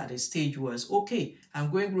kids at a stage was, okay, I'm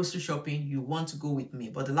going grocery shopping. You want to go with me.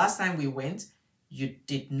 But the last time we went, you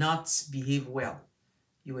did not behave well.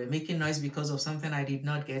 You were making noise because of something I did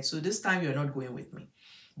not get. So this time you're not going with me.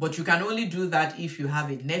 But you can only do that if you have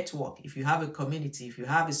a network, if you have a community, if you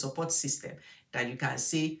have a support system that you can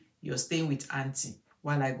say you're staying with auntie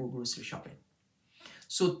while I go grocery shopping.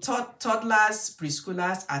 So toddlers,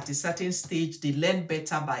 preschoolers at a certain stage, they learn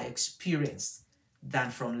better by experience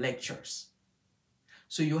than from lectures.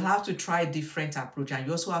 So you have to try a different approach, and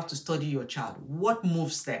you also have to study your child. What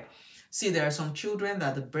moves them? See, there are some children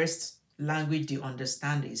that the best language they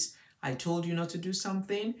understand is, I told you not to do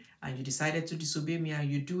something and you decided to disobey me and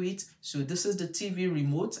you do it. So this is the TV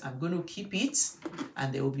remote. I'm going to keep it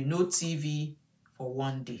and there will be no TV for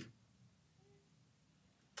 1 day.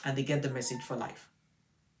 And they get the message for life.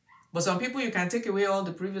 But some people, you can take away all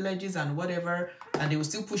the privileges and whatever, and they will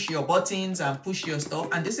still push your buttons and push your stuff.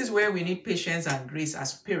 And this is where we need patience and grace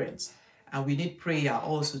as parents. And we need prayer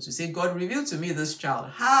also to say, God, reveal to me this child.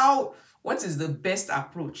 What is the best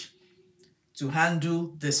approach to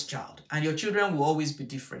handle this child? And your children will always be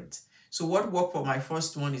different. So what worked for my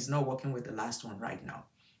first one is not working with the last one right now.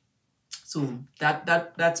 So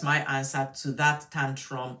that's my answer to that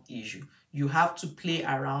tantrum issue. You have to play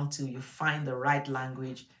around till you find the right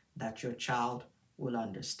language that your child will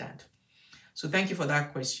understand. So thank you for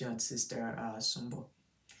that question, Sister Sumbo.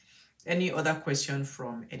 Any other question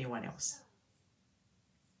from anyone else?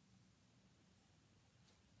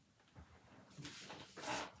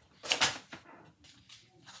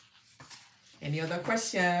 Any other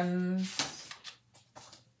questions?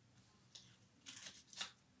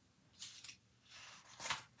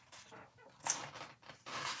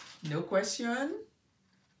 No question?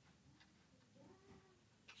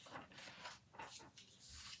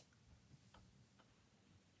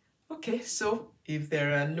 Okay, so if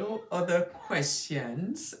there are no other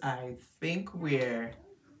questions, I think we're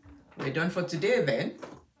done for today then.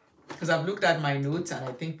 Because I've looked at my notes and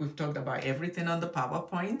I think we've talked about everything on the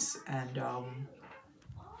PowerPoint. And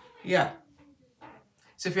yeah.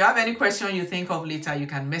 So if you have any question you think of later, you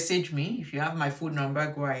can message me. If you have my phone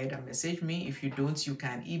number, go ahead and message me. If you don't, you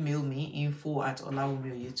can email me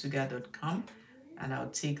info@olawumioyetuga.com and I'll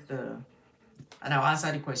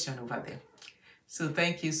answer the question over there. So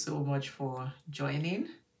thank you so much for joining.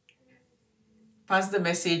 Pass the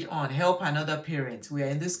message on. Help another parent. We are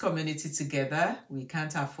in this community together. We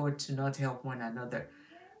can't afford to not help one another.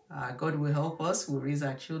 God will help us. We'll raise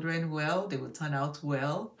our children well. They will turn out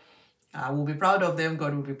well. We'll be proud of them.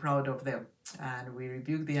 God will be proud of them. And we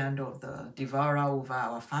rebuke the hand of the devourer over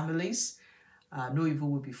our families. No evil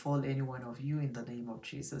will befall any one of you in the name of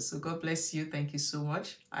Jesus. So God bless you. Thank you so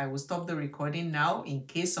much. I will stop the recording now in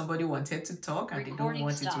case somebody wanted to talk and they don't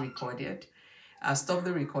want it recorded. I'll stop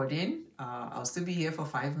the recording. I'll still be here for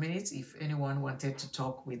 5 minutes if anyone wanted to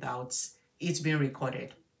talk without it being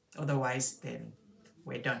recorded. Otherwise, then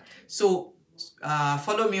we're done. So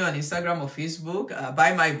follow me on Instagram or Facebook.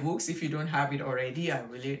 Buy my books if you don't have it already. I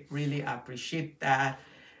really, really appreciate that.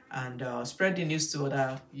 And spread the news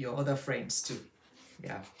to your other friends too.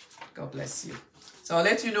 Yeah, God bless you. So I'll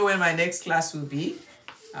let you know when my next class will be.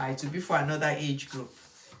 It will be for another age group.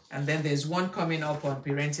 And then there's one coming up on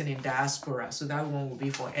parenting in diaspora. So that one will be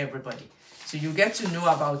for everybody. So you get to know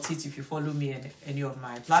about it if you follow me in any of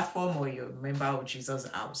my platform or you're a member of Jesus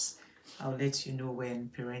House. I'll let you know when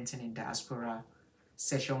parenting in diaspora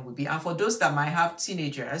session will be. And for those that might have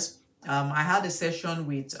teenagers, I had a session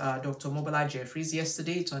with Dr. Mobola Jeffries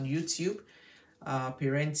yesterday. It's on YouTube.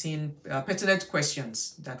 parenting, pertinent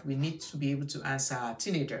questions that we need to be able to answer our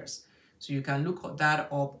teenagers. So you can look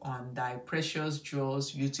that up on Thy Precious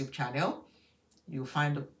Jewels YouTube channel. You'll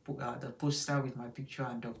find the poster with my picture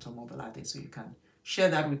and Dr. Mobolade, so you can share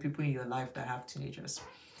that with people in your life that have teenagers.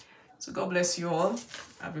 So God bless you all.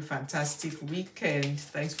 Have a fantastic weekend.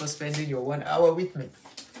 Thanks for spending your 1 hour with me.